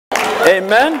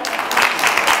Amen.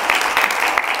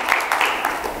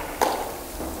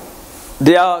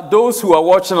 There are those who are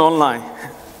watching online.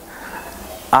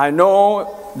 I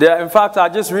know there. In fact, I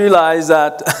just realized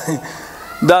that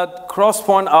that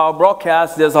CrossPointe, our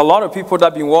broadcast, there's a lot of people that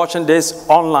have been watching this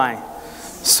online.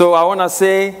 So I want to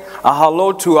say a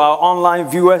hello to our online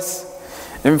viewers.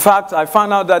 In fact, I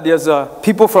found out that there's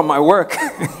people from my work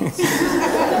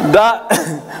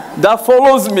that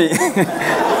follows me.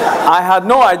 I had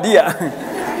no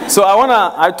idea. So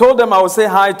I told them I would say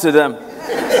hi to them.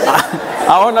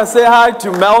 I want to say hi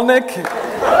to Melnick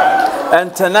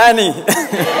and Tanani.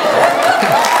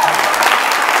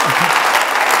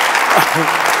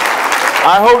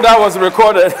 I hope that was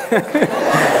recorded.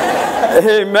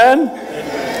 Amen.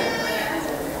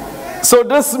 So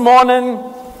this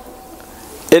morning,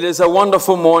 it is a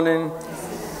wonderful morning.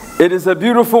 It is a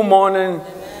beautiful morning.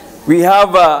 We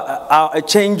have a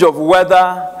change of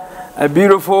weather, a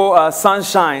beautiful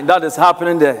sunshine that is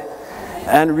happening there.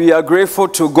 And we are grateful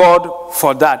to God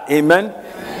for that. Amen.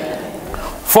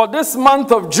 For this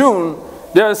month of June,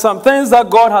 there are some things that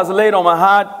God has laid on my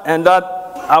heart and that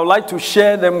I would like to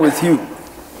share them with you.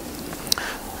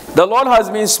 The Lord has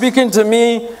been speaking to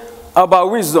me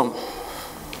about wisdom.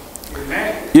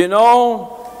 Amen. You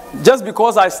know, just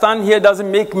because I stand here doesn't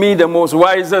make me the most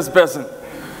wisest person.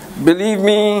 Believe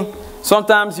me,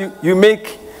 sometimes you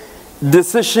make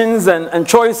decisions and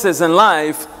choices in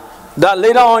life that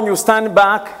later on you stand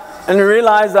back and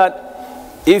realize that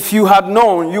if you had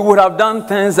known, you would have done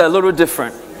things a little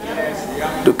different.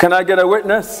 Yes. Can I get a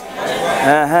witness?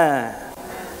 Yes.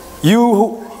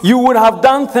 You would have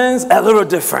done things a little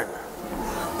different.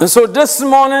 And so this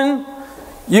morning,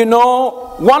 you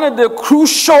know, one of the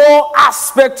crucial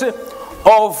aspects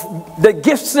of the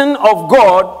gifting of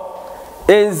God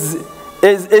is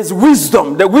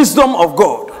wisdom, the wisdom of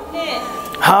God.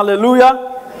 Yes. Hallelujah.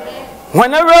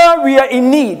 Whenever we are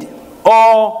in need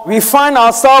or we find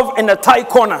ourselves in a tight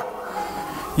corner,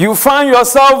 you find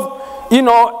yourself, you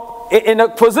know, in a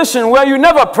position where you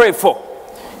never pray for.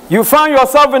 You find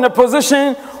yourself in a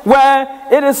position where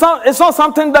it's not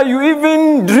something that you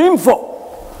even dream for.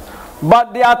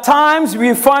 But there are times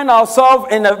we find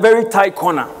ourselves in a very tight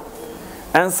corner.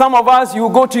 And some of us, you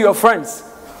go to your friends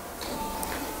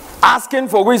asking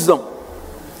for wisdom.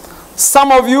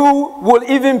 Some of you will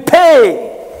even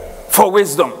pay for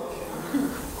wisdom,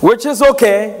 which is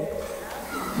okay.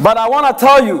 But I want to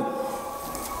tell you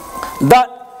that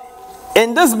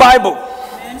in this Bible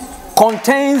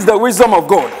contains the wisdom of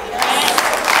God.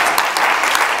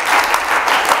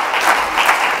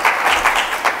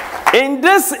 In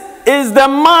this is the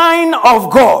mind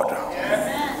of God.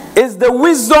 Is the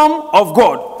wisdom of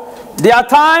God. There are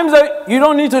times that you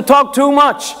don't need to talk too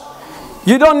much.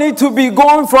 You don't need to be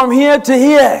going from here to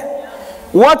here.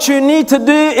 What you need to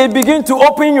do is begin to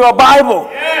open your Bible.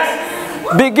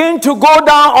 Yes. Begin to go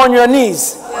down on your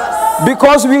knees. Yes.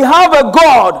 Because we have a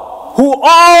God who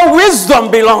all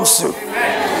wisdom belongs to.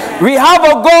 Amen. We have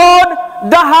a God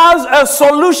that has a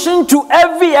solution to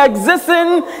every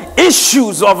existing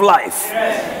issues of life.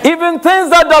 Yes. Even things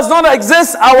that does not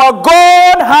exist, our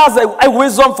God has a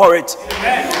wisdom for it.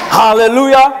 Amen.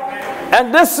 Hallelujah. Amen.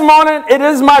 And this morning, it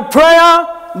is my prayer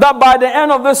that by the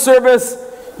end of this service,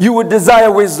 you would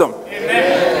desire wisdom.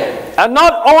 Amen. And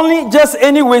not only just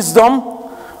any wisdom,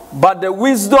 but the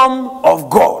wisdom of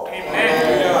God.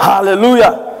 Amen.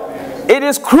 Hallelujah. Amen. It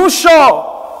is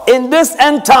crucial in this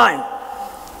end time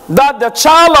that the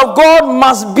child of God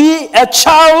must be a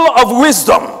child of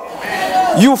wisdom.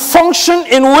 Amen. You function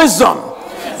in wisdom.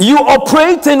 You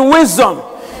operate in wisdom.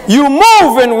 You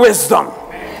move in wisdom.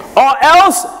 Or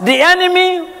else the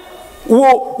enemy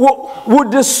will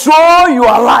destroy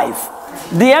your life.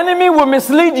 The enemy will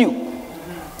mislead you.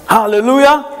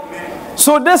 Hallelujah. Amen.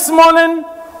 So this morning,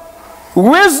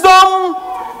 wisdom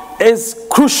is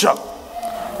crucial.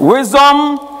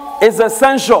 Wisdom is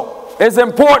essential. It's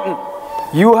important.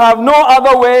 You have no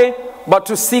other way but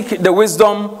to seek the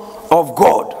wisdom of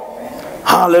God.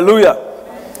 Hallelujah.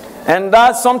 And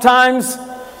that sometimes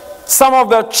some of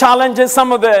the challenges,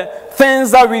 some of the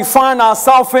things that we find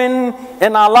ourselves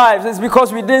in our lives is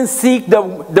because we didn't seek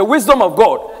the wisdom of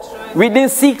God. We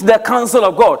didn't seek the counsel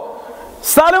of God.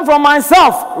 Starting from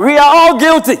myself, we are all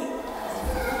guilty.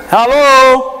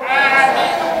 Hello?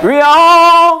 We are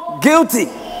all guilty.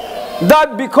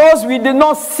 That because we did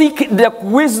not seek the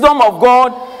wisdom of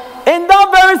God in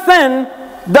that very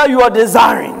thing that you are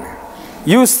desiring.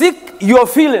 You seek your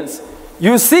feelings.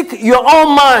 You seek your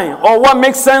own mind or what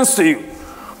makes sense to you.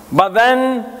 But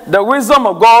then the wisdom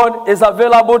of God is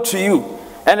available to you.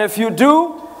 And if you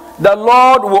do, the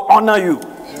Lord will honor you.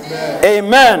 Amen.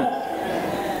 Amen.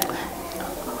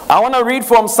 I want to read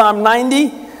from Psalm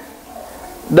 90,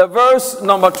 the verse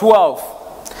number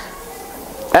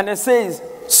 12. And it says,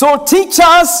 so teach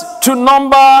us to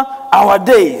number our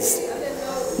days,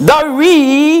 that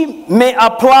we may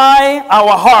apply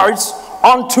our hearts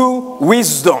unto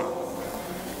wisdom.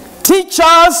 Teach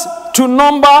us to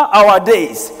number our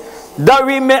days, that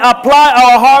we may apply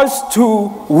our hearts to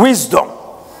wisdom.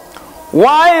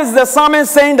 Why is the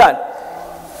psalmist saying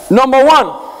that? Number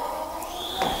one,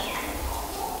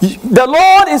 the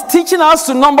Lord is teaching us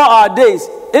to number our days.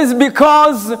 It's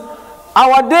because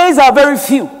our days are very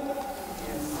few.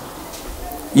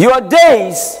 Your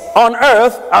days on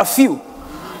earth are few.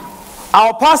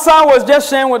 Our pastor was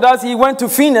just sharing with us, he went to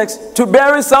Phoenix to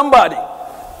bury somebody.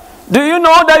 Do you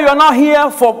know that you're not here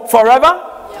for forever?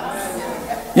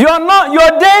 Yes. You're not,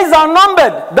 your days are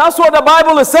numbered. That's what the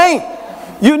Bible is saying.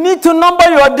 You need to number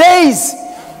your days.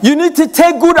 You need to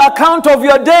take good account of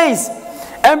your days.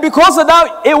 And because of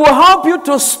that, it will help you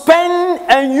to spend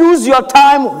and use your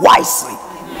time wisely.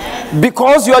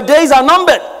 Because your days are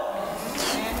numbered.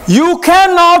 You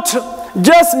cannot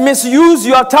just misuse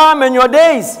your time and your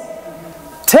days.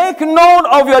 Take note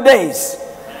of your days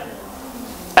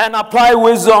and apply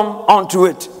wisdom unto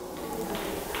it.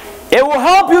 It will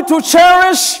help you to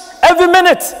cherish every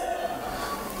minute.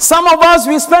 Some of us,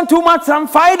 we spend too much time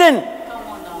fighting.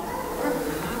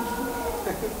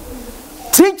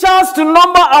 Teach us to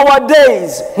number our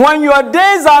days. When your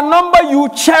days are numbered, you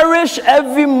cherish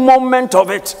every moment of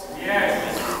it.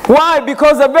 Yes. Why?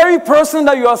 Because the very person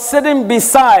that you are sitting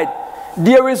beside,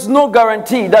 there is no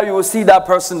guarantee that you will see that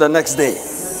person the next day.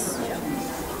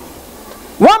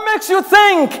 What makes you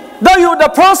think that the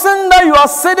person that you are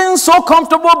sitting so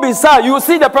comfortable beside, you will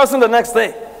see the person the next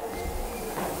day?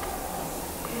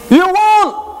 You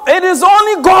won't. It is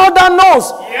only God that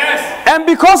knows. Yes. And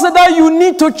because of that, you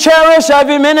need to cherish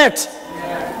every minute.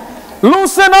 Yes.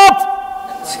 Loosen up.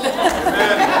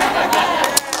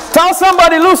 Tell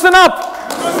somebody, loosen up.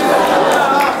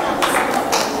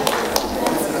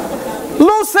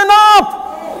 Loosen up.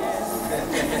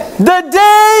 The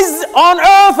days on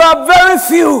earth are very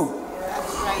few.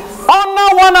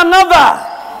 Honor one another.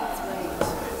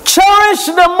 Cherish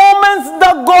the moments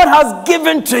that God has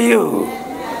given to you.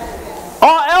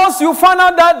 Or else you find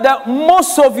out that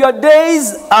most of your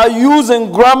days are used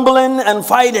in grumbling and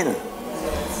fighting.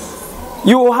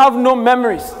 You will have no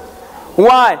memories.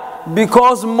 Why?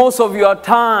 Because most of your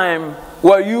time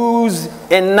were used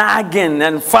in nagging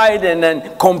and fighting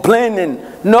and complaining.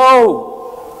 No.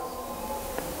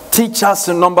 Teach us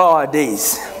to number our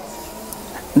days,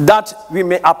 that we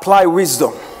may apply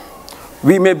wisdom.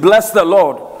 We may bless the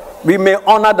Lord. We may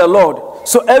honor the Lord.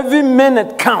 So every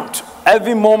minute count.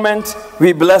 Every moment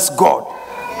we bless God.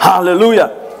 Hallelujah.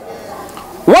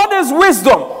 What is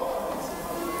wisdom?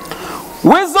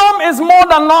 Wisdom is more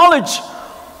than knowledge.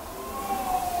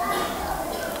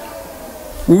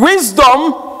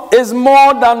 Wisdom is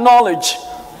more than knowledge.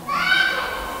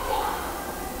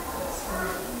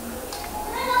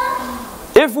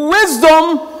 If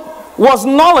wisdom was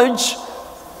knowledge,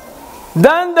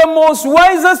 then the most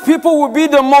wisest people would be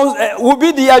the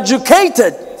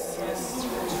educated.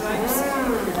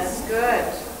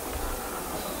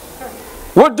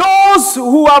 With those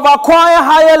who have acquired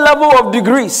higher level of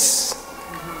degrees,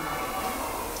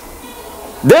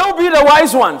 they'll be the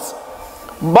wise ones.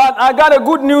 But I got a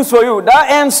good news for you.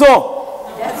 That ain't so.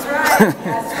 That's right.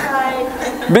 That's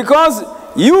right. Because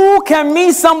you can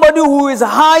meet somebody who is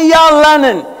higher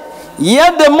learning,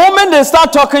 yet the moment they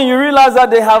start talking, you realize that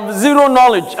they have zero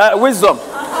knowledge, wisdom.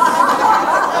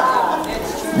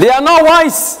 They are not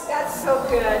wise. That's so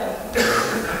good.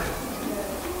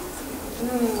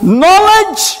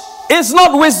 Knowledge is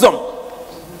not wisdom.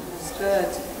 That's good.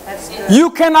 That's good.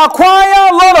 You can acquire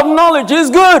a lot of knowledge.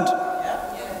 It's good.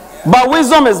 But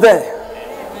wisdom is there.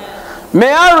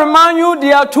 May I remind you,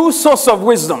 there are two sources of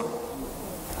wisdom.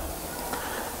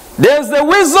 There's the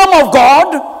wisdom of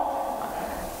God,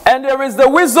 and there is the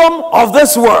wisdom of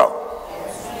this world.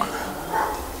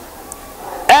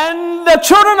 And the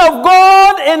children of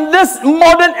God in this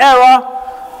modern era,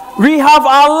 we have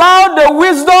allowed the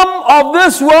wisdom of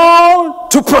this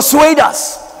world to persuade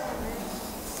us.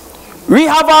 We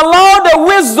have allowed the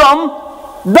wisdom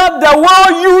that the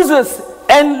world uses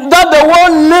and that the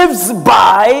world lives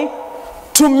by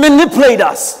to manipulate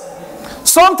us.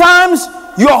 Sometimes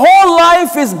your whole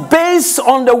life is based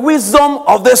on the wisdom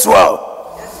of this world.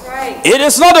 That's right. It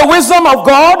is not the wisdom of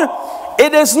God.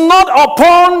 It is not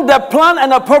upon the plan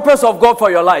and the purpose of God for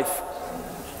your life.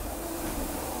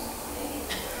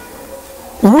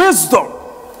 Wisdom.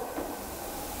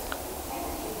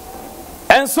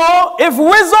 And so, if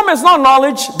wisdom is not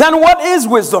knowledge, then what is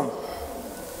wisdom?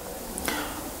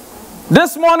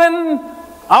 This morning,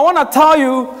 I want to tell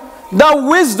you that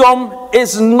wisdom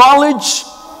is knowledge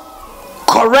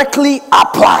correctly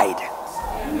applied.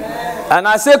 Amen. And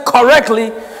I say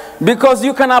correctly because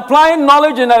you can apply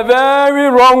knowledge in a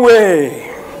very wrong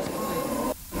way.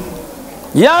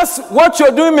 Yes, what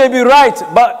you're doing may be right,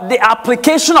 but the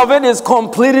application of it is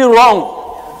completely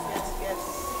wrong.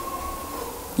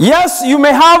 Yes, you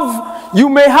may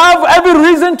have every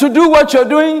reason to do what you're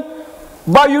doing,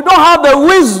 but you don't have the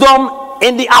wisdom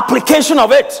in the application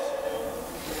of it.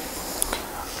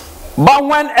 But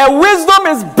when a wisdom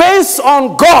is based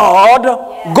on God,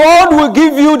 God will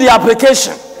give you the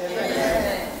application.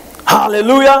 Amen.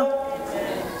 Hallelujah.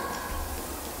 Amen.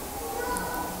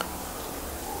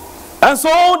 And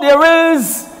so there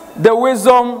is the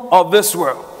wisdom of this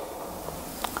world.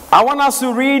 I want us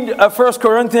to read 1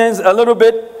 Corinthians a little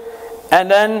bit, and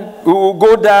then we will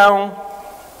go down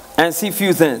and see a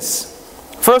few things.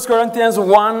 1 Corinthians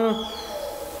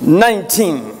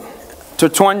 1:19 to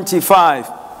 25.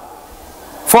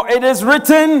 For it is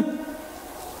written,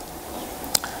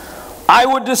 I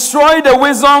will destroy the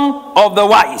wisdom of the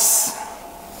wise,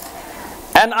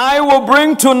 and I will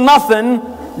bring to nothing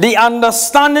the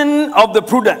understanding of the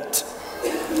prudent.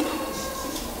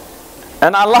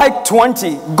 And I like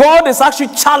 20. God is actually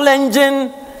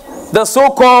challenging the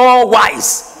so-called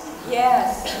wise.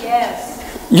 Yes, yes.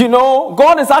 You know,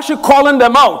 God is actually calling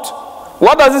them out.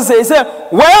 What does it say? He said,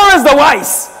 where is the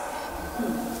wise?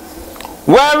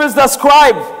 Where is the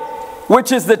scribe,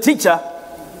 which is the teacher?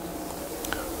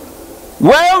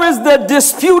 Where is the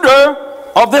disputer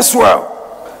of this world?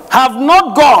 Have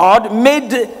not God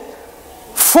made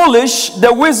foolish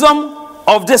the wisdom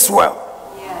of this world?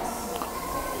 Yes.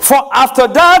 For after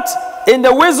that, in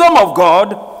the wisdom of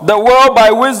God, the world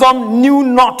by wisdom knew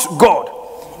not God.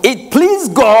 It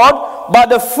pleased God by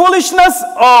the foolishness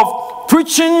of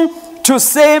preaching to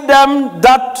save them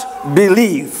that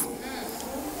believe.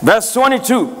 Verse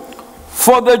 22.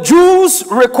 For the Jews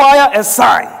require a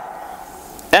sign,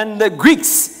 and the Greeks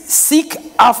seek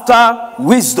after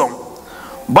wisdom.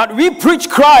 But we preach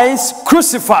Christ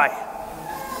crucified.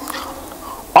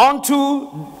 Unto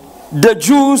the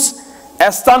Jews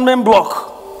a stumbling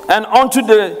block, and unto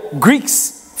the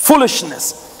Greeks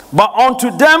foolishness. But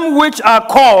unto them which are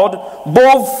called,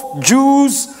 both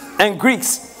Jews and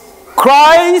Greeks,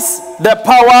 Christ the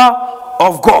power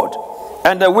of God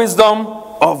and the wisdom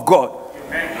of God.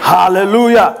 Amen.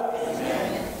 Hallelujah.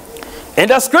 Amen. In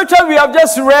the scripture we have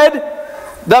just read,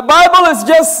 the Bible is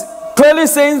just clearly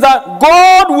saying that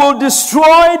God will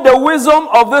destroy the wisdom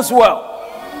of this world.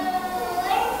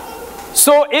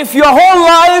 So if your whole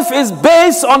life is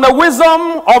based on the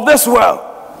wisdom of this world,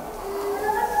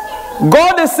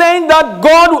 God is saying that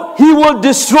He will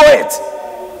destroy it.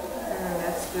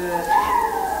 That's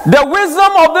good. The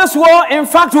wisdom of this world, in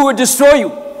fact, will destroy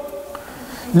you.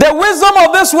 The wisdom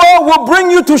of this world will bring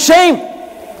you to shame.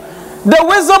 The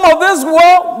wisdom of this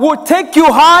world will take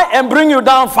you high and bring you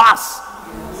down fast.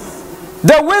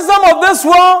 The wisdom of this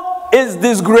world is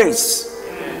disgrace.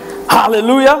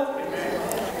 Hallelujah.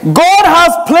 God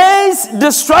has placed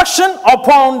destruction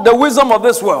upon the wisdom of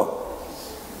this world.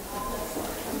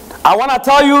 I want to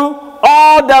tell you,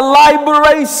 all the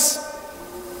libraries,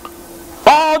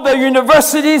 all the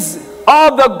universities,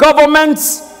 all the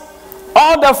governments,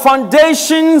 all the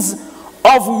foundations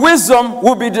of wisdom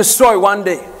will be destroyed one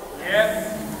day. Yes.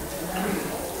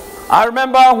 I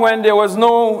remember when there was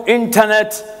no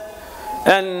internet,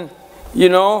 and you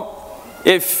know,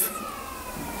 if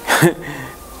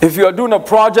if you are doing a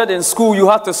project in school, you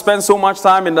have to spend so much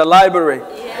time in the library.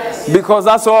 Yes. Because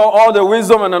that's all the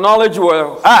wisdom and the knowledge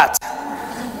were at.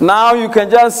 Now you can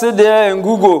just sit there and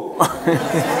Google.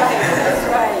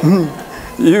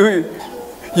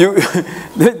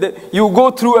 You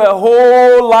go through a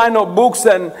whole line of books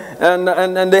and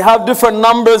they have different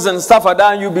numbers and stuff like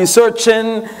that, and you'll be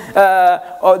searching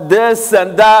this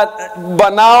and that.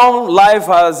 But now life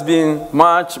has been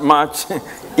much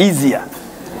easier.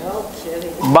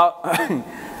 But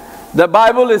the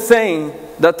Bible is saying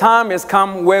the time has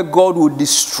come where God will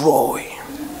destroy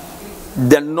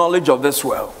the knowledge of this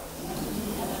world.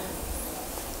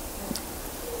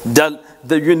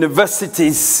 The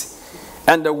universities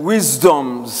and the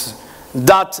wisdoms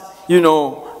that, you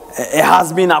know, it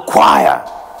has been acquired,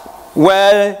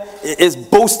 where it is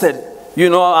boasted. You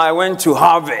know, I went to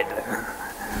Harvard.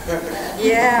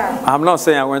 Yeah. I'm not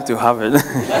saying I went to Harvard.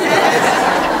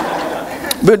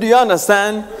 But do you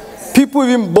understand? People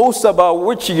even boast about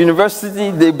which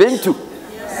university they've been to.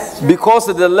 Because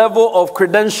of the level of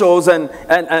credentials and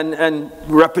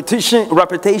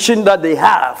reputation that they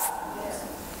have.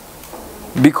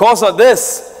 Because of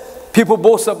this, People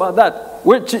boast about that,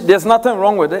 which there's nothing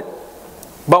wrong with it.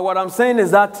 But what I'm saying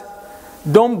is that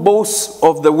don't boast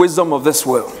of the wisdom of this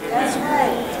world. That's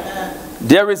right.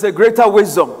 There is a greater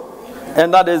wisdom,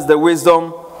 and that is the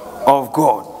wisdom of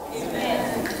God.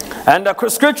 And the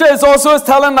scripture is also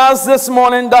telling us this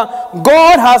morning that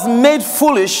God has made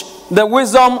foolish the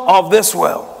wisdom of this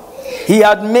world. He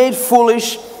had made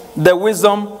foolish the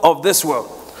wisdom of this world.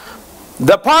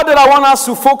 The part that I want us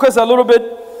to focus a little bit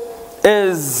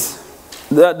is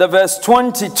the verse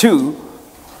 22.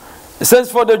 It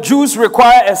says, for the Jews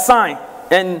require a sign,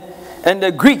 and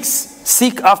the Greeks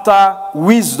seek after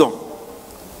wisdom.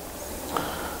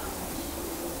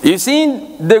 You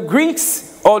see, the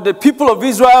Greeks or the people of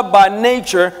Israel by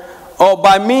nature or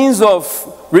by means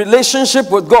of relationship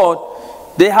with God,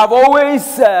 they have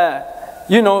always,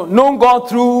 known God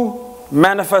through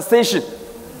manifestation.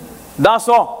 That's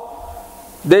all.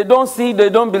 They don't see, they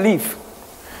don't believe.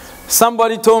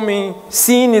 Somebody told me,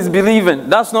 seeing is believing.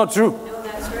 That's not true. No,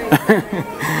 that's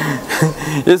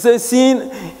right. It says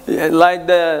seeing, like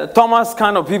the Thomas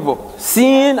kind of people.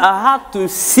 Seeing, I have to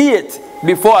see it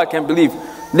before I can believe.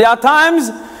 There are times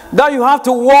that you have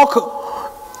to walk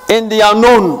in the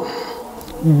unknown,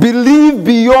 believe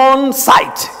beyond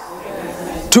sight,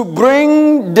 to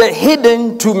bring the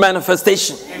hidden to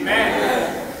manifestation.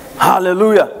 Amen.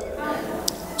 Hallelujah.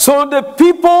 So the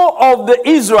people of the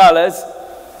Israelites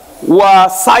were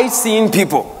sightseeing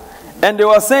people, and they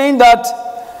were saying that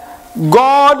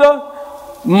God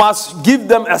must give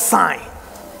them a sign,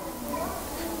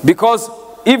 because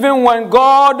even when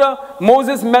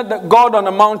Moses met God on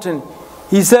the mountain,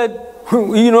 he said,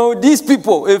 these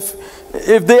people,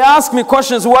 if they ask me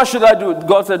questions, what should I do?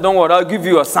 God said, don't worry, I'll give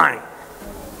you a sign.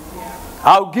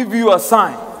 I'll give you a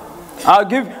sign.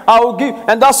 I will give,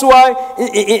 and that's why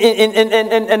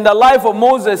in the life of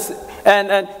Moses,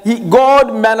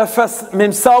 God manifests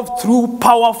himself through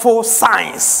powerful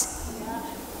signs.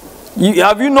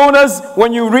 Have you noticed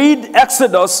when you read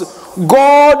Exodus,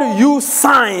 God used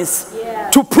signs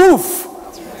to prove?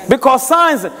 Because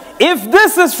signs, if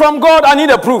this is from God, I need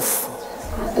a proof.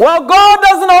 Well, God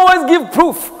doesn't always give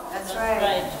proof. That's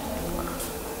right.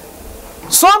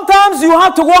 Sometimes you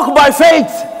have to walk by faith.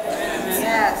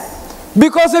 Yes.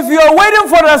 Because if you are waiting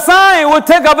for the sign, it will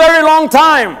take a very long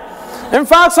time. In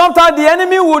fact, sometimes the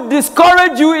enemy will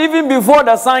discourage you even before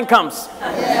the sign comes.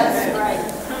 Yes, right.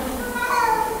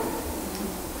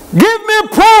 Give me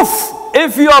proof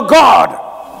if you are God.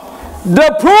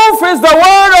 The proof is the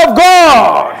word of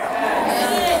God.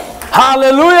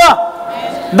 Hallelujah.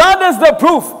 That is the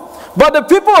proof. But the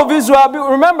people of Israel,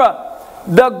 remember,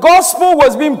 the gospel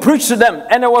was being preached to them,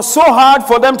 and it was so hard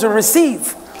for them to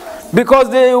receive, because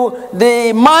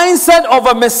the mindset of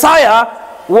a Messiah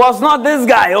was not this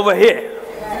guy over here.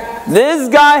 This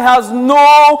guy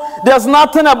there's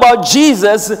nothing about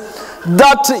Jesus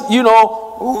that,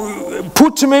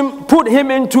 put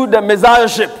him into the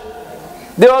Messiahship.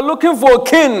 They were looking for a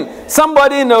king,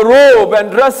 somebody in a robe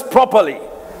and dressed properly.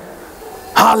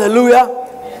 Hallelujah.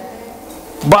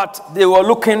 But they were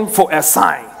looking for a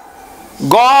sign.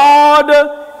 God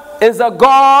is a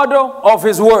God of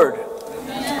his word.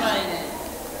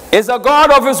 Is a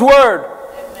God of his word.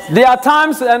 There are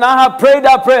times, and I have prayed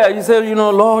that prayer. You say,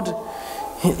 Lord,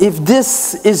 if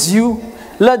this is you,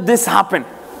 let this happen.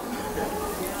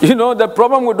 The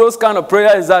problem with those kind of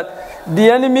prayer is that the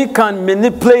enemy can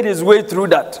manipulate his way through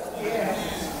that.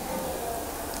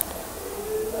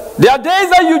 There are days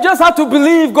that you just have to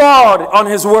believe God on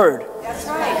his word. That's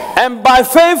right. And by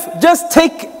faith, just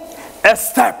take a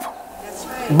step. That's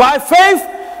right. By faith,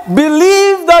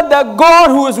 believe that the God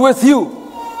who is with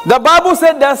you. The Bible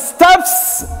said the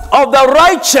steps of the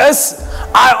righteous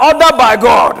are ordered by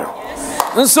God.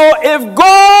 Yes. And so if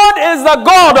God is the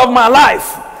God of my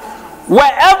life,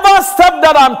 wherever step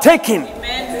that I'm taking,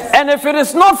 amen, and if it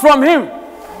is not from him,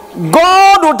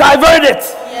 God will divert it.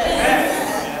 Yes.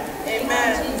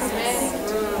 Amen.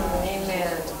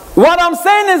 Amen. What I'm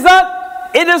saying is that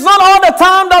it is not all the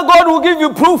time that God will give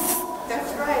you proof.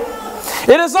 That's right.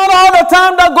 It is not all the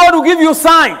time that God will give you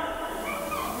sign.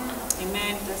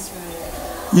 Amen. That's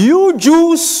right. You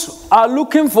Jews are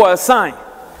looking for a sign.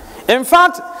 In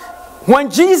fact,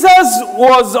 when Jesus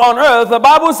was on earth, the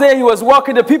Bible says he was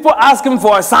walking, the people asked him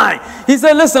for a sign. He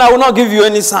said, listen, I will not give you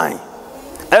any sign,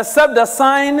 except the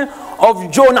sign of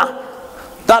Jonah,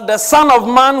 that the Son of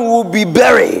Man will be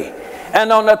buried,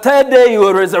 and on the third day he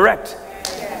will resurrect.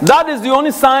 That is the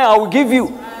only sign I will give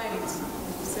you.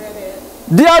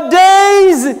 There are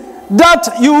days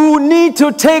that you need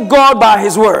to take God by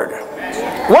his word.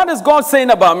 What is God saying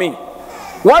about me?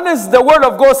 What is the word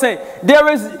of God saying? There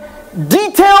is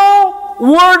detail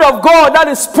word of God that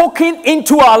is spoken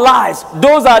into our lives.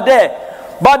 Those are there.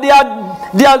 But there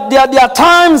are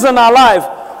times in our life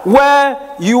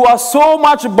where you are so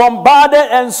much bombarded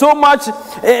and so much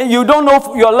you don't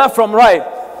know your left from right.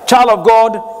 Child of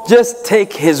God, just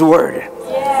take his word.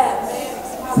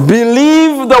 Yes.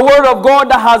 Believe the word of God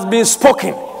that has been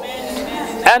spoken.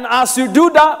 And as you do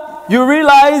that, you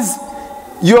realize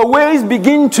your ways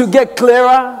begin to get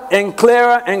clearer and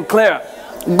clearer and clearer.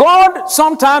 God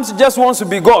sometimes just wants to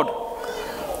be God,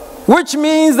 which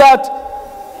means that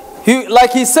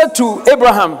like he said to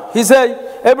Abraham, he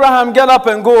said, Abraham, get up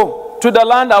and go to the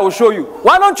land I will show you.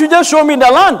 Why don't you just show me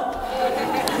the land?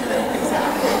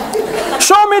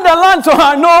 Show me the land so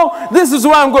I know this is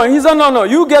where I'm going. He said, no,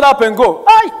 you get up and go.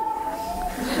 Aye.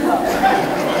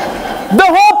 The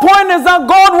whole point is that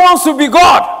God wants to be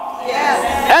God.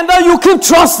 Yes. And that you keep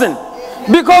trusting.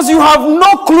 Because you have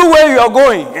no clue where you are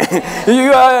going.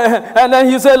 And then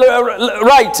you say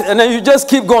right. And then you just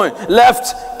keep going.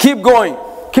 Left. Keep going.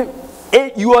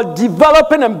 You are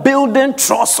developing and building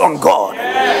trust on God.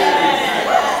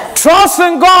 Yes. Trust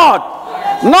in God.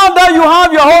 Yes. Not that you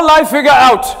have your whole life figured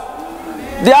out.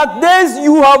 There are days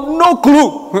you have no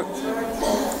clue.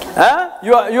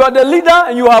 You are the leader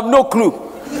and you have no clue.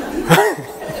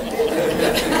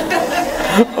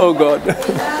 Oh God.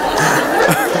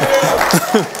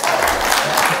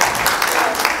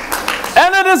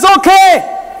 And it is okay.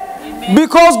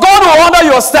 Because God will order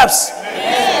your steps.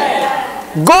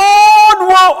 God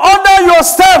will order your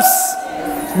steps.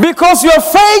 Because your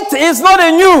faith is not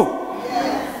in you.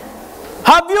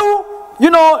 Have you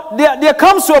there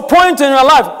comes to a point in your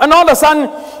life and all of a sudden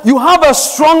you have a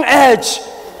strong edge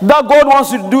that God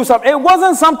wants you to do something. It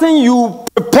wasn't something you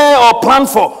prepare or plan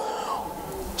for.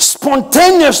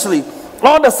 Spontaneously,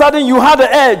 all of a sudden you had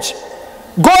the edge.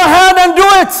 Go ahead and do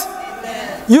it.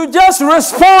 Amen. You just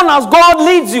respond as God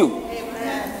leads you.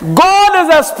 Amen. God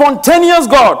is a spontaneous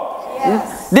God.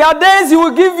 Yes. There are days He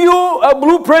will give you a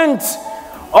blueprint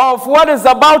of what is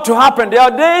about to happen. There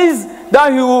are days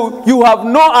that you have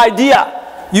no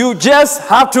idea. You just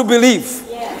have to believe.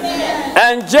 Yes.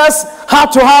 And just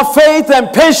have to have faith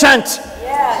and patience.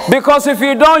 Yes. Because if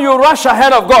you don't, you rush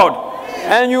ahead of God.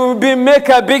 And you will make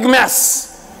a big mess.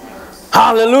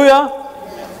 Hallelujah.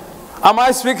 Am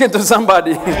I speaking to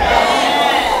somebody?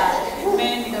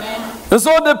 And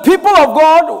so the people of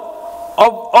God,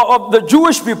 of the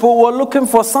Jewish people, were looking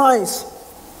for signs.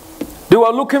 They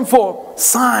were looking for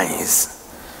signs.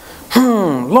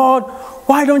 Lord,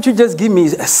 why don't you just give me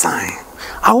a sign?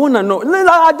 I want to know.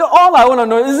 All I want to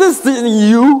know, is this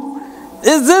you?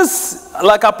 Is this,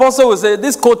 like Apostle would say,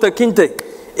 this Kote Kinte?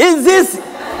 Is this...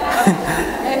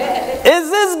 Is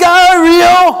this guy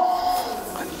real?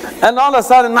 And all of a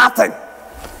sudden, nothing.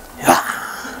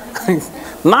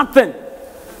 Nothing.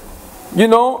 You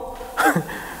know,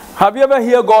 have you ever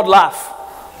heard God laugh?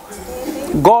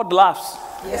 God laughs.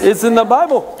 It's in the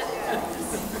Bible.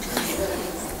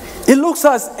 It looks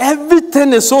as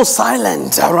everything is so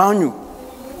silent around you.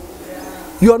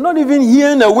 You are not even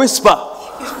hearing a whisper.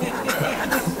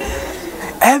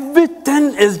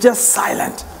 Everything is just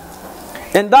silent.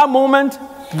 In that moment,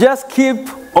 just keep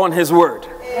on His word.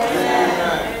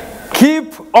 Amen.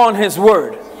 Keep on His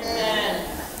word. Amen.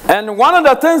 And one of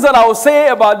the things that I will say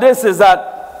about this is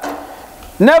that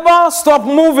never stop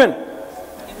moving.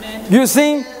 Amen. You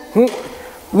see,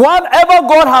 whatever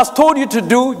God has told you to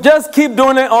do, just keep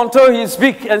doing it until He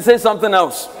speaks and say something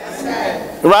else.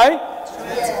 Yes. Right?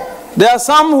 Yes. There are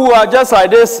some who are just like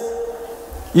this.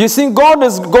 You see, God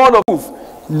is God of move.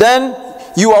 Then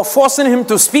you are forcing Him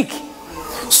to speak.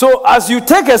 So as you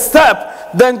take a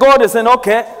step, then God is saying,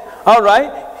 okay, all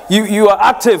right, you are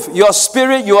active. Your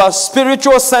spirit, your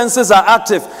spiritual senses are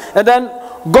active. And then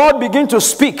God begin to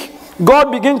speak.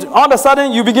 All of a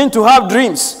sudden you begin to have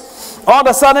dreams. All of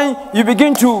a sudden you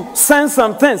begin to sense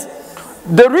some things.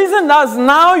 The reason is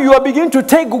now you are beginning to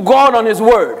take God on His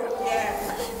word.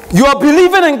 You are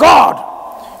believing in God.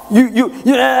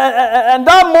 And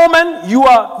that moment you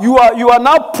are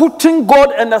now putting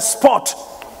God in a spot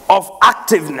of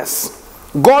activeness.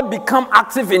 God become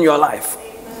active in your life.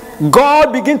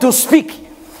 God begin to speak.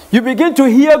 You begin to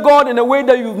hear God in a way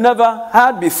that you've never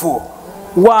had before.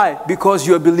 Why? Because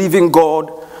you're believing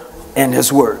God and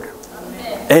His word.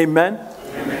 Amen.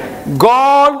 Amen.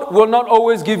 God will not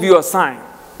always give you a sign.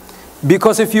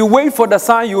 Because if you wait for the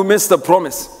sign, you miss the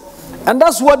promise. And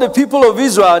that's what the people of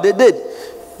Israel, they did.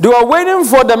 They were waiting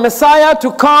for the Messiah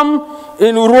to come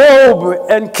in robe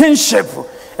and kingship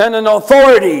and an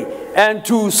authority and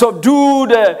to subdue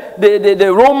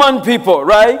the Roman people,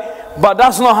 right? But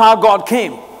that's not how God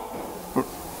came.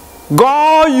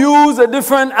 God used a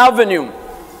different avenue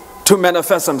to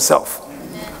manifest Himself.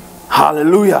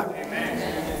 Hallelujah.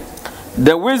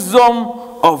 The wisdom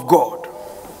of God.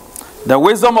 The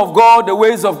wisdom of God, the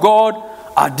ways of God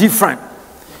are different.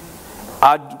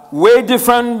 Are way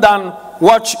different than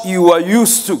what you are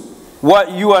used to,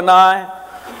 what you and I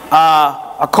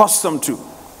are accustomed to.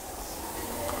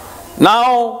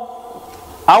 Now,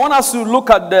 I want us to look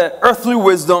at the earthly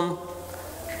wisdom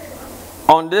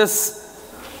on this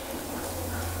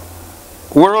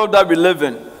world that we live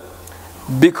in.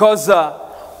 Because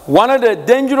one of the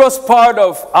dangerous part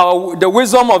of the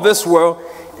wisdom of this world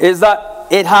is that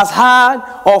it has had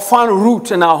or found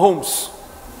root in our homes.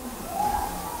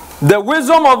 The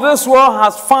wisdom of this world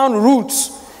has found roots,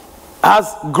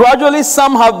 as gradually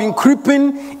some have been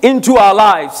creeping into our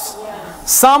lives.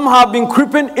 Some have been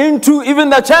creeping into even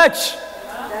the church.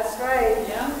 That's right.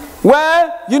 Yeah.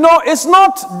 Where, it's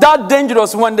not that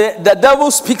dangerous when the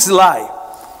devil speaks lie.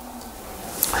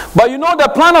 But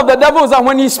the plan of the devil is that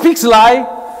when he speaks lie,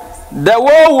 the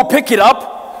world will pick it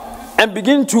up and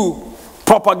begin to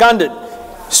propaganda it,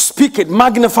 speak it,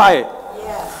 magnify it.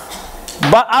 Yeah.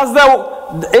 But as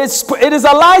it is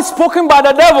a lie spoken by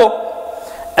the devil,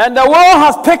 and the world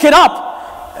has picked it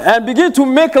up and begin to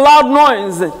make loud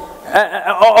noise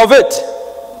of it.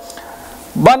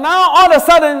 But now all of a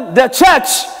sudden the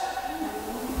church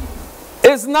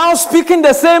is now speaking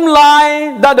the same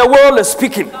lie that the world is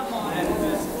speaking. Come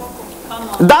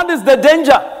on. That is the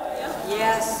danger.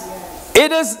 Yes.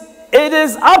 It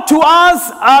is up to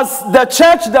us as the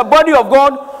church, the body of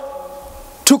God,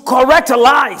 to correct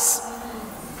lies,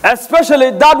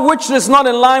 especially that which is not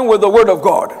in line with the word of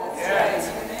God. Yes.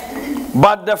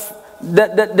 But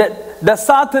the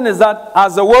sad thing is that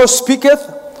as the world speaketh,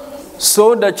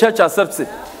 so the church accepts it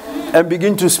and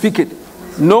begin to speak it.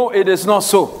 No, it is not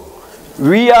so.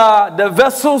 We are the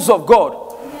vessels of God.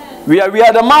 We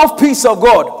are the mouthpiece of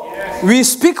God. We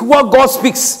speak what God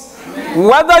speaks.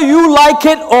 Whether you like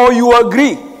it or you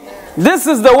agree. This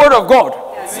is the word of God.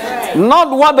 Not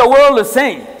what the world is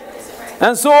saying.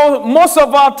 And so most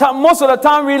of the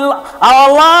time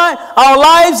our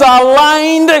lives are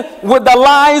aligned with the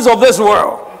lies of this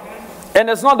world. And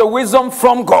it's not the wisdom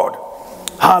from God.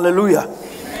 Hallelujah.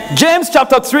 James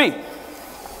chapter 3.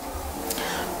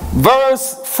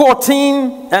 Verse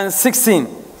 14 and 16.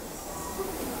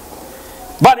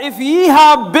 But if ye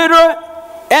have bitter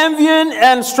envying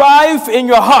and strife in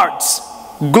your hearts,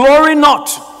 glory not,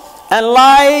 and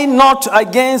lie not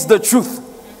against the truth.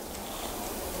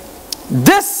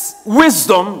 This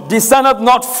wisdom descendeth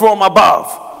not from above,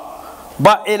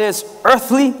 but it is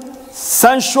earthly,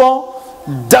 sensual,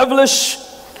 devilish.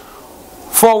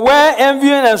 For where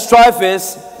envying and strife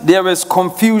is, there is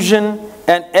confusion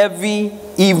and every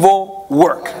evil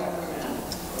work.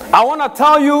 I want to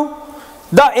tell you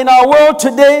that in our world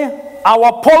today,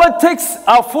 our politics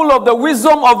are full of the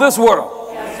wisdom of this world.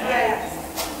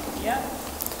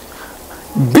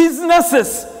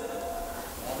 Businesses.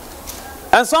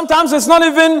 And sometimes it's not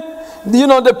even,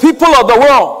 the people of the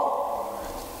world.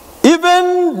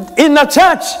 Even in the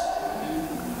church.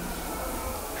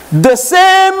 The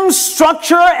same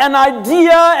structure and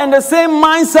idea and the same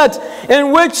mindset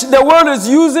in which the world is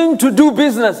using to do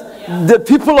business. The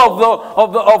people of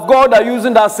God are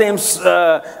using that same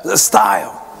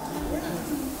style.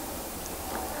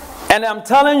 And I'm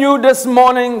telling you this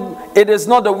morning, it is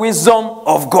not the wisdom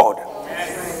of God.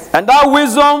 And that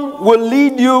wisdom will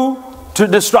lead you to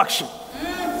destruction.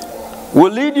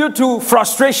 Will lead you to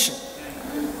frustration.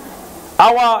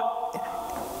 Our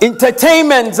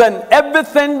entertainments and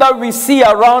everything that we see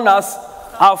around us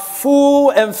are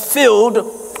full and filled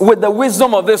with the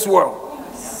wisdom of this world.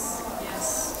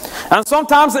 And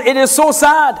sometimes it is so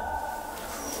sad.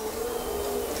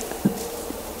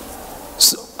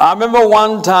 So, I remember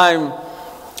one time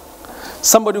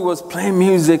somebody was playing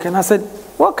music and I said,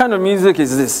 what kind of music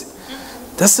is this?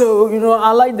 They said,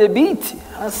 I like the beat.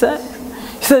 He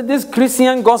said, this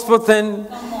Christian gospel thing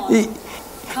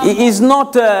is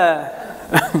not...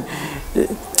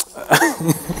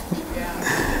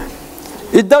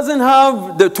 it doesn't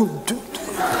have the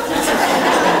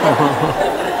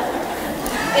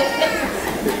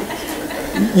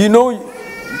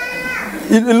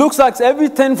it looks like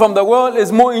everything from the world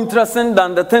is more interesting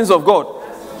than the things of God.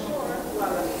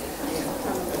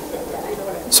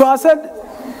 So I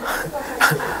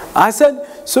said,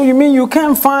 so you mean you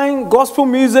can't find gospel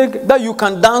music that you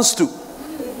can dance to?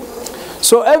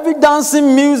 So every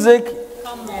dancing music,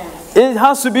 it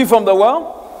has to be from the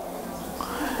world.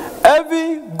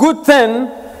 Every good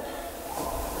thing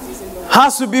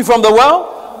has to be from the world.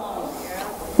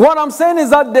 What I'm saying is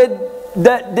that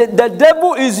the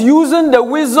devil is using the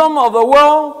wisdom of the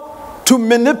world to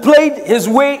manipulate his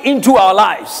way into our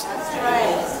lives.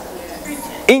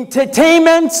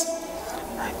 entertainment.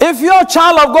 If you're a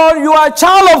child of God, you are a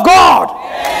child of God.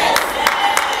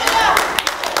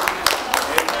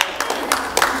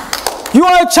 You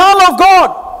are a child of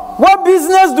God. What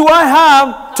business do I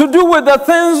have to do with the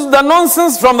things, the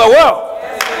nonsense from the world?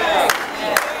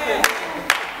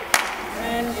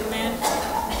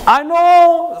 I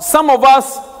know some of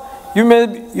us, you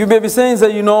may be saying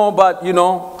that, but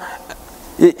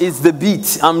it's the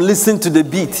beat. I'm listening to the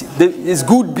beat. It's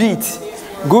good beat,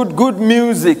 good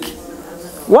music.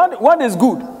 What is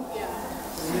good?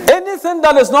 Anything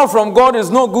that is not from God is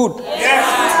not good.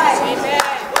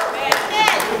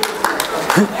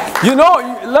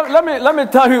 Let me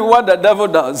tell you what the devil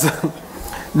does.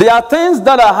 There are things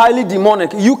that are highly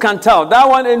demonic. You can tell. That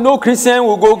one, and no Christian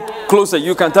will go closer.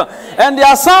 You can tell. And there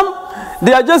are some,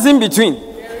 they are just in between.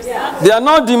 They are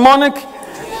not demonic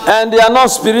and they are not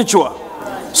spiritual.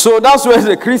 So that's where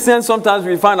the Christians sometimes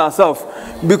we find ourselves.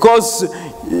 Because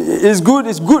it's good.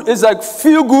 It's like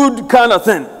feel good kind of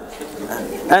thing.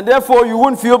 And therefore you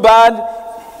won't feel bad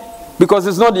because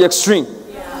it's not the extreme.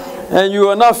 And you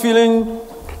are not feeling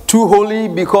too holy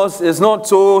because it's not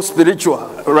so spiritual,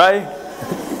 right?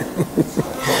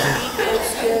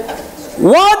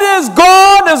 What is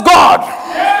God is God.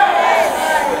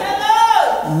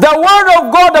 The word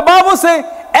of God, the Bible says,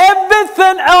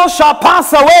 everything else shall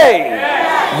pass away,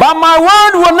 but my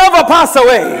word will never pass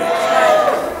away.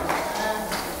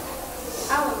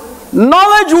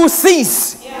 Knowledge will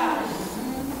cease.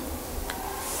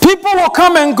 People will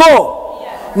come and go.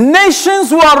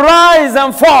 Nations will arise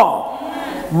and fall.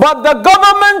 But the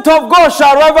government of God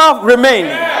shall ever remain.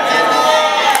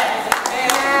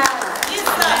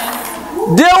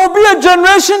 There will be a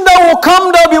generation that will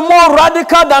come that will be more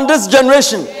radical than this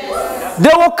generation.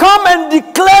 They will come and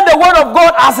declare the word of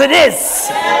God as it is.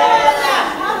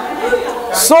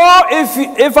 So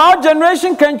if our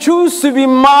generation can choose to be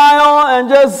mild and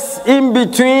just in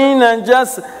between and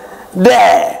just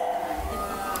there,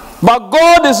 but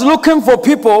God is looking for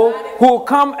people who will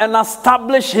come and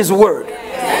establish his word.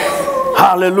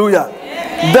 Hallelujah.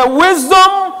 The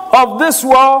wisdom of this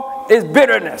world is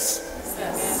bitterness.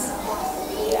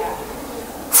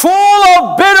 Full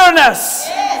of bitterness,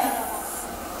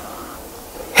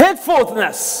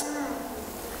 hatefulness.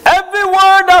 Every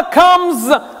word that comes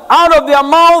out of their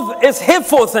mouth is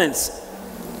hateful things.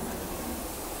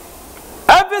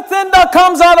 Everything that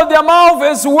comes out of their mouth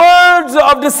is words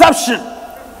of deception.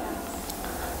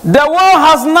 The world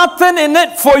has nothing in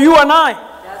it for you and I.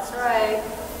 That's right.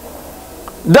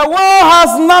 The world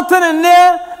has nothing in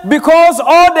there because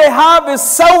all they have is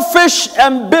selfish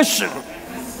ambition.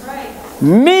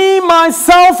 Me,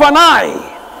 myself, and I.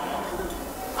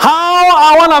 How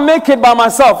I want to make it by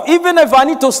myself, even if I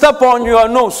need to step on your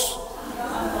nose.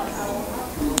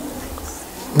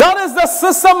 That is the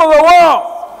system of the world.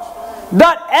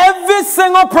 That every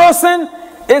single person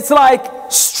is like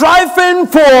striving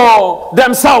for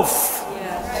themselves.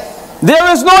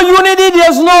 There is no unity,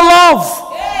 there is no love.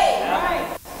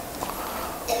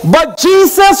 But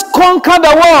Jesus conquered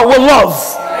the world with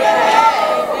love.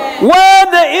 Where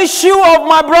the issue of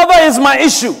my brother is my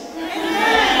issue.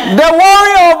 The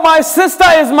worry of my sister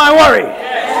is my worry.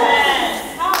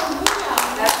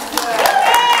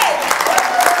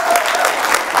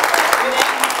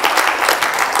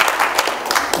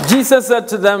 Jesus said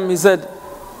to them, he said,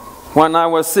 when I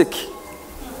was sick,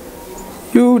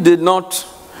 you did not,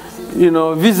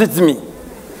 visit me.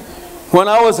 When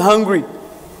I was hungry,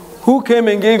 who came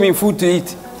and gave me food to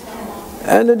eat?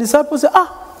 And the disciples said,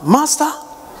 Master,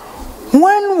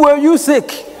 when were you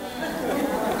sick?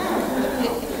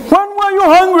 When were you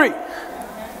hungry?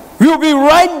 We'll be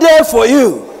right there for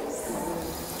you.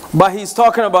 But he's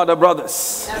talking about the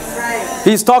brothers. That's right.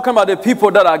 He's talking about the people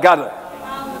that are gathered.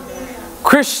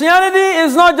 Christianity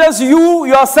is not just you,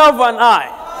 yourself, and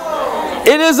I.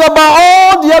 It is about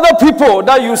all the other people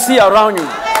that you see around you.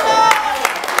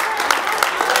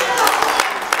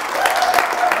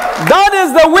 That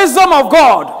is the wisdom of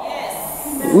God.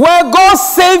 Where God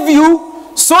saved you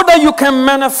so that you can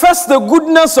manifest the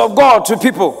goodness of God to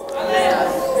people.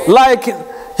 Like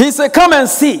he said, come and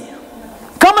see.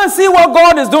 Come and see what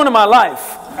God is doing in my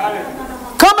life.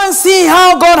 Come and see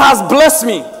how God has blessed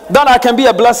me, that I can be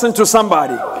a blessing to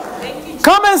somebody.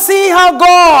 Come and see how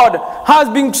God has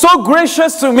been so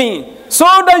gracious to me, so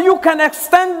that you can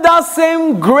extend that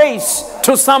same grace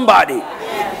to somebody.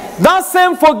 That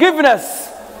same forgiveness.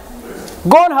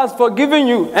 God has forgiven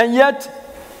you, and yet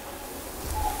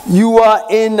you are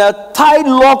in a tight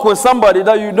lock with somebody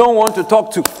that you don't want to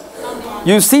talk to.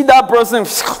 You see that person,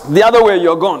 the other way,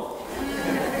 you're gone.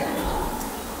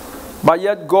 But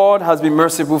yet God has been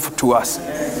merciful to us.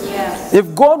 Yes.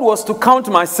 If God was to count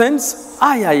my sins,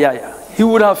 He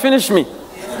would have finished me.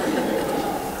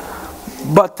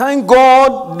 But thank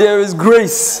God there is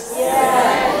grace.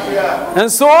 Yes.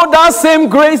 And so that same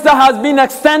grace that has been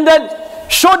extended,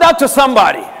 show that to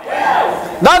somebody.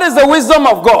 Yes. That is the wisdom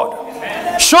of God.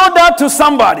 Amen. Show that to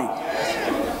somebody.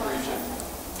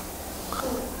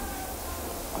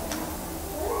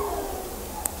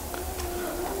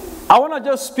 I want to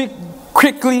just speak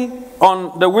quickly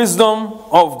on the wisdom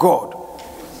of God.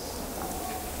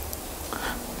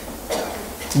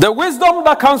 The wisdom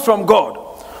that comes from God.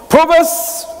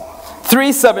 Proverbs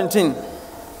 3:17.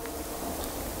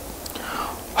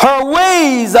 Her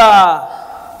ways are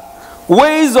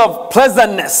ways of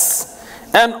pleasantness,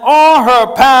 and all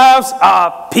her paths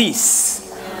are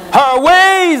peace. Her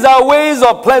ways are ways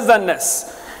of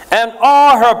pleasantness, and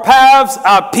all her paths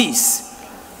are peace.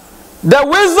 The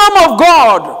wisdom of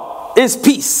God is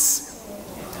peace.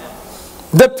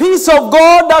 The peace of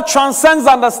God that transcends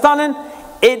understanding,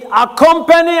 it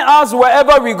accompanies us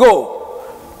wherever we go.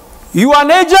 You are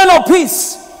an agent of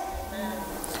peace.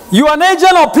 You are an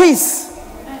agent of peace.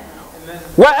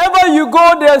 Wherever you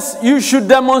go, you should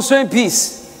demonstrate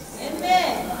peace.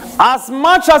 As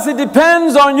much as it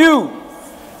depends on you,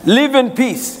 live in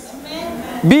peace.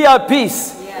 Be at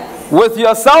peace with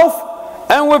yourself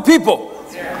and with people.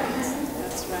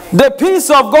 The peace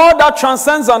of God that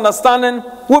transcends understanding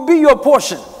will be your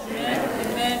portion.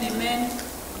 Amen.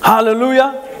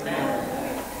 Hallelujah.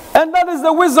 Amen. And that is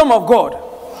the wisdom of God.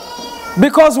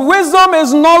 Because wisdom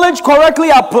is knowledge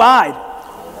correctly applied.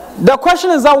 The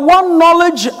question is that what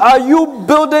knowledge are you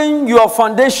building your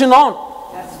foundation on?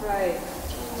 That's right.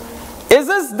 Is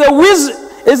this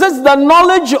the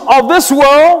knowledge of this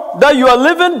world that you are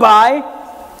living by,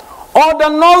 or the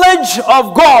knowledge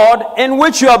of God in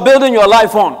which you are building your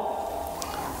life on?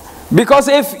 Because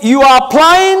if you are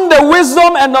applying the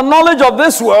wisdom and the knowledge of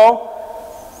this world,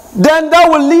 then that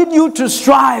will lead you to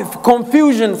strife,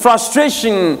 confusion,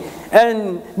 frustration,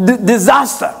 and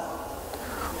disaster.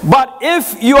 But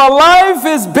if your life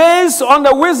is based on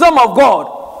the wisdom of God,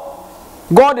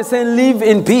 God is saying live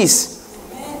in peace.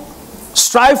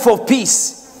 Strive for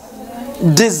peace.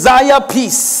 Desire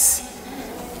peace.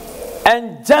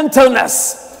 And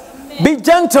gentleness. Be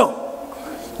gentle.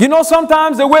 You know,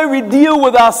 sometimes the way we deal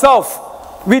with ourselves,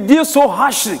 we deal so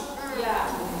harshly.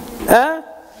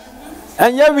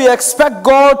 And yet we expect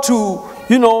God to,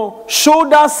 show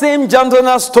that same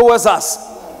gentleness towards us.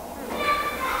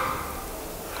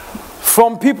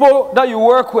 From people that you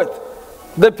work with,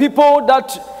 the people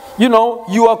that,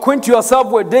 you acquaint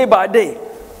yourself with day by day.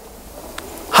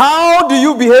 How do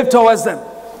you behave towards them?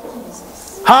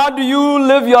 How do you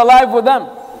live your life with them?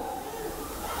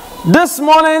 This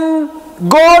morning,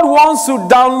 God wants to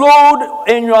download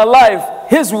in your life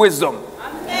His wisdom,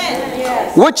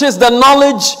 which is the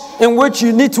knowledge in which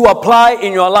you need to apply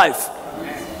in your life.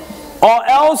 Or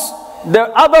else, the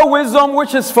other wisdom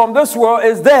which is from this world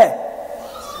is there.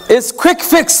 It's quick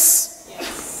fix,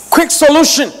 quick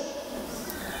solution.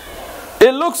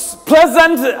 It looks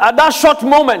pleasant at that short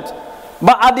moment,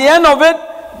 but at the end of it,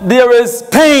 there is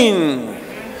pain.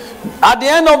 At the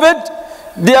end of it,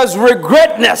 there's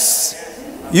regretness.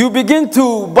 You begin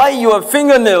to bite your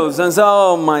fingernails and say,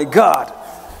 oh my God,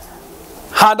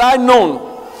 had I known.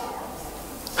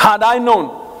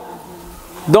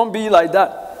 Don't be like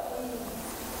that.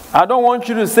 I don't want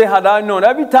you to say, had I known.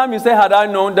 Every time you say, had I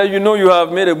known, then you know you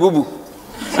have made a boo-boo.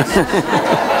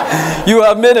 You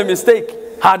have made a mistake.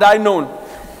 Had I known.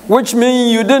 Which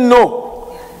means you didn't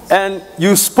know. And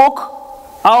you spoke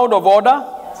out of order.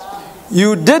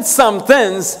 You did some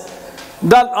things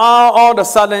that are all of a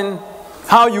sudden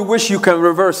how you wish you can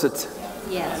reverse it.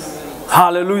 Yes.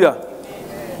 Hallelujah.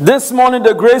 This morning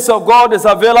the grace of God is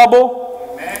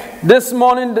available. This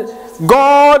morning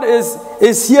God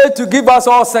is here to give us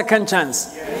all second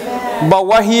chance. Amen. But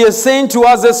what He is saying to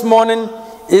us this morning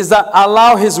is that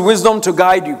allow His wisdom to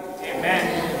guide you.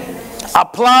 Amen.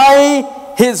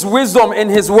 Apply His wisdom in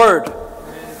His word.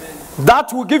 Amen.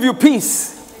 That will give you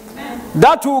peace. Amen.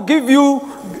 That will give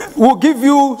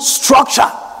you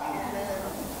structure.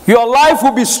 Your life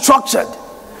will be structured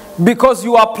because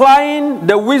you are applying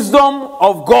the wisdom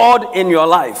of God in your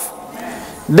life.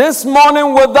 This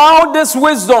morning, without this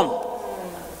wisdom,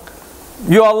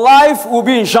 your life will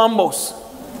be in shambles.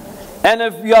 And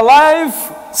if your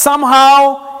life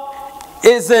somehow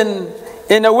is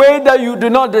in a way that you do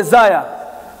not desire,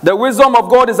 the wisdom of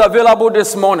God is available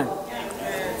this morning.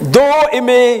 Though it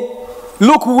may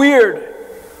look weird,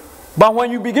 but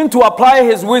when you begin to apply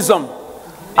His wisdom,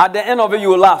 at the end of it you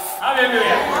will laugh.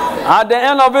 Hallelujah. At the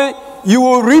end of it you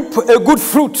will reap a good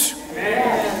fruit.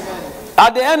 Amen.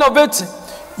 At the end of it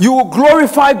You will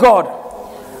glorify God.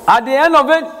 At the end of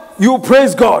it, you will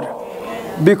praise God.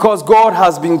 Because God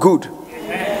has been good.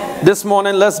 This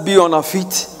morning, let's be on our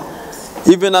feet.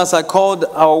 Even as I called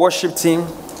our worship team.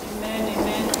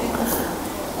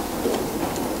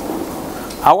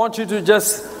 I want you to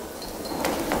just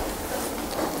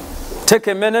take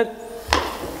a minute.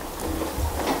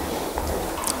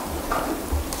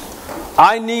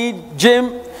 I need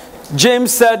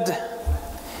James said,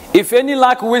 if any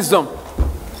lack wisdom,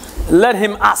 let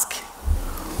him ask.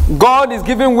 God is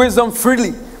giving wisdom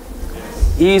freely.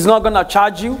 He is not going to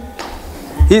charge you.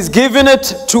 He's giving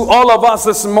it to all of us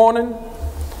this morning.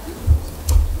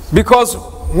 Because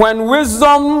when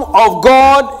wisdom of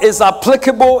God is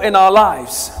applicable in our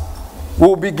lives,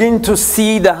 we'll begin to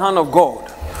see the hand of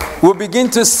God. We'll begin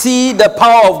to see the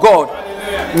power of God,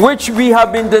 which we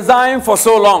have been designed for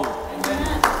so long.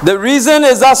 The reason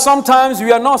is that sometimes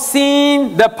we are not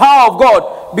seeing the power of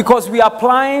God because we are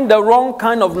applying the wrong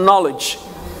kind of knowledge.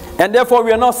 And therefore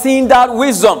we are not seeing that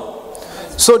wisdom.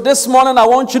 So this morning I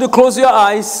want you to close your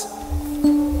eyes.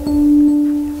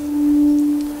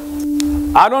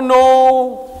 I don't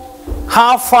know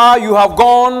how far you have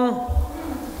gone.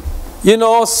 You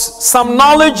know, some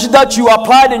knowledge that you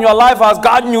applied in your life has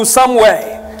gotten you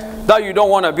somewhere that you don't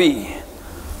want to be.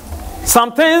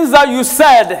 Some things that you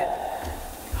said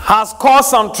has caused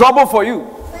some trouble for you.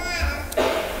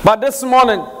 But this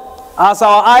morning, as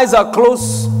our eyes are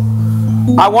closed,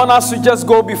 I want us to just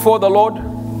go before the Lord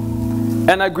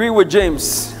and agree with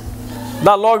James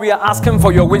that, Lord, we are asking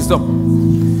for your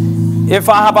wisdom. If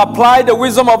I have applied the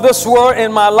wisdom of this world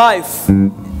in my life,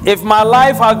 if my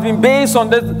life has been based on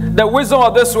the wisdom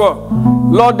of this world,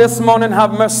 Lord, this morning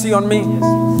have mercy on me.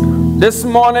 This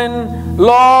morning,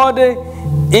 Lord,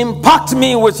 impact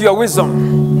me with your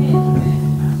wisdom.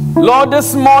 Lord,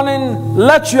 this morning,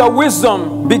 let your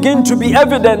wisdom begin to be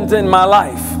evident in my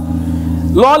life.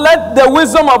 Lord, let the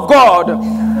wisdom of God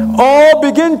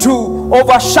begin to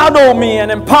overshadow me and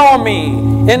empower me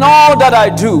in all that I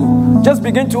do. Just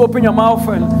begin to open your mouth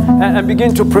and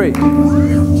begin to pray.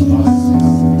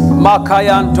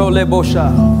 Makayanto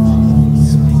lebosha.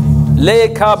 Le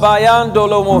kabayando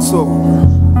lomoso.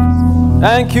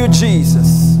 Thank you,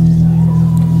 Jesus.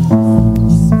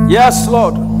 Yes,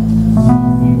 Lord.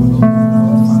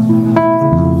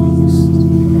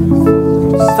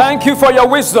 Thank you for your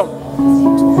wisdom.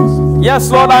 Yes,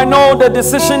 Lord, I know the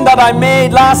decision that I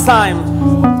made last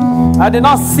time. I did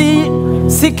not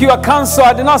seek your counsel.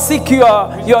 I did not seek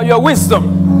your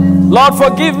wisdom. Lord,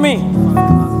 forgive me.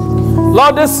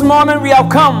 Lord, this morning we have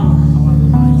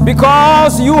come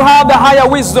because you have the higher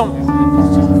wisdom.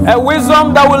 A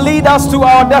wisdom that will lead us to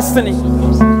our destiny.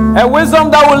 A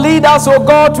wisdom that will lead us, oh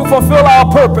God, to fulfill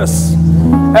our purpose.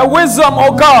 A wisdom,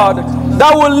 oh God,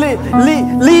 that will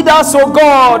lead us, oh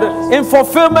God, in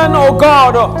fulfillment, oh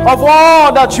God, of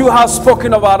all that you have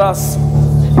spoken about us.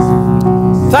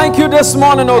 Thank you this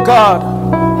morning, oh God.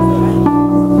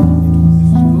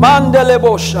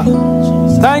 Mandelebosha.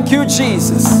 Thank you,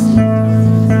 Jesus.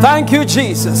 Thank you,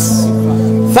 Jesus.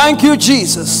 Thank you,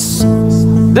 Jesus.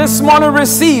 This morning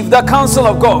receive the counsel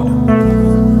of God.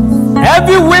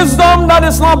 Every wisdom that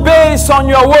is not based on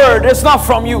your word is not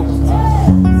from you.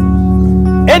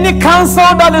 Any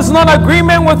counsel that is not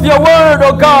agreement with your word,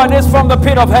 oh God, is from the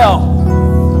pit of hell.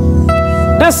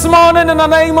 This morning in the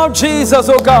name of Jesus,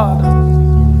 oh God,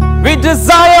 we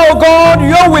desire, oh God,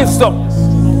 your wisdom.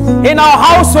 In our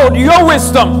household, your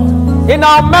wisdom. In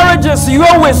our marriages,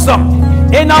 your wisdom.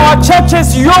 In our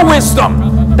churches, your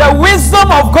wisdom. The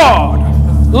wisdom of God.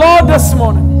 Lord, this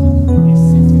morning.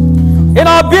 In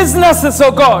our businesses,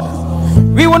 oh God,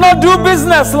 we will not do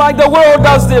business like the world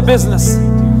does their business.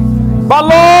 But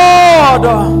Lord,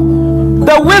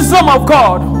 the wisdom of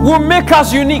God will make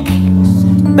us unique.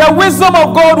 The wisdom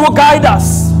of God will guide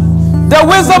us. The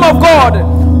wisdom of God,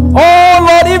 oh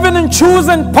Lord, even in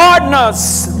choosing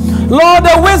partners, Lord,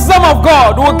 the wisdom of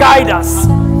God will guide us.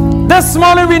 This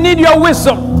morning we need your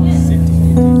wisdom.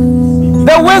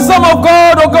 The wisdom of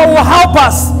God, oh God, will help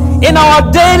us in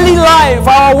our daily life,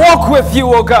 our walk with you,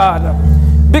 oh God.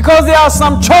 Because there are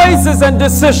some choices and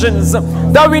decisions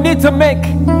that we need to make.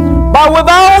 But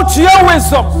without your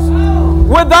wisdom,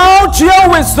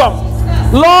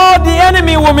 Lord, the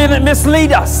enemy will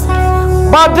mislead us.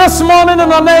 But this morning in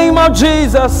the name of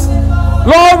Jesus,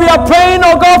 Lord, we are praying,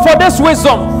 oh God, for this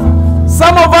wisdom.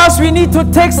 Some of us, we need to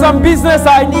take some business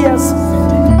ideas.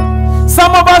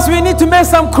 Some of us, we need to make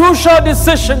some crucial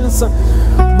decisions.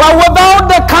 But without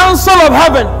the counsel of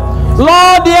heaven,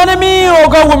 Lord, the enemy, oh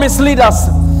God, will mislead us.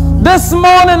 This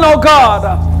morning, oh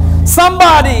God,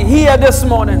 somebody here this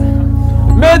morning,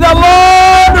 may the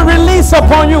Lord release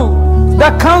upon you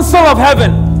the counsel of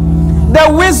heaven.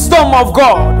 the wisdom of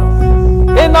God.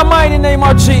 In the mighty name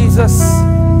of Jesus.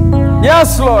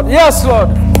 Yes, Lord. Yes, Lord.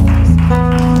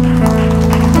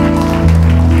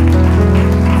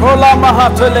 Kola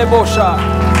mahatele bosha.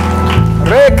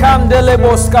 Rekandele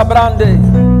boska brande.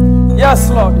 Yes,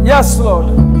 Lord. Yes,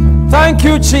 Lord. Thank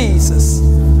you, Jesus.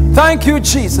 Thank you,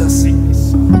 Jesus.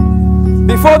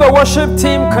 Before the worship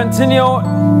team continue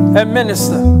and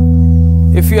minister,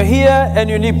 if you're here and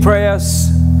you need prayers,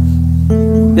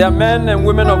 there are men and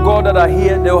women of God that are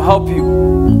here. They will help you.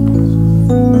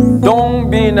 Don't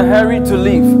be in a hurry to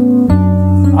leave.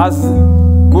 As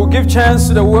we'll give chance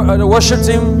to the worship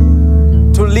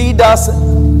team to lead us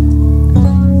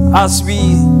as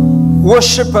we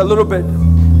worship a little bit.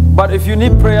 But if you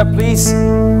need prayer, please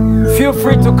feel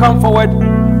free to come forward.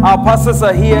 Our pastors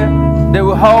are here. They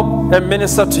will help and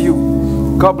minister to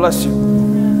you. God bless you.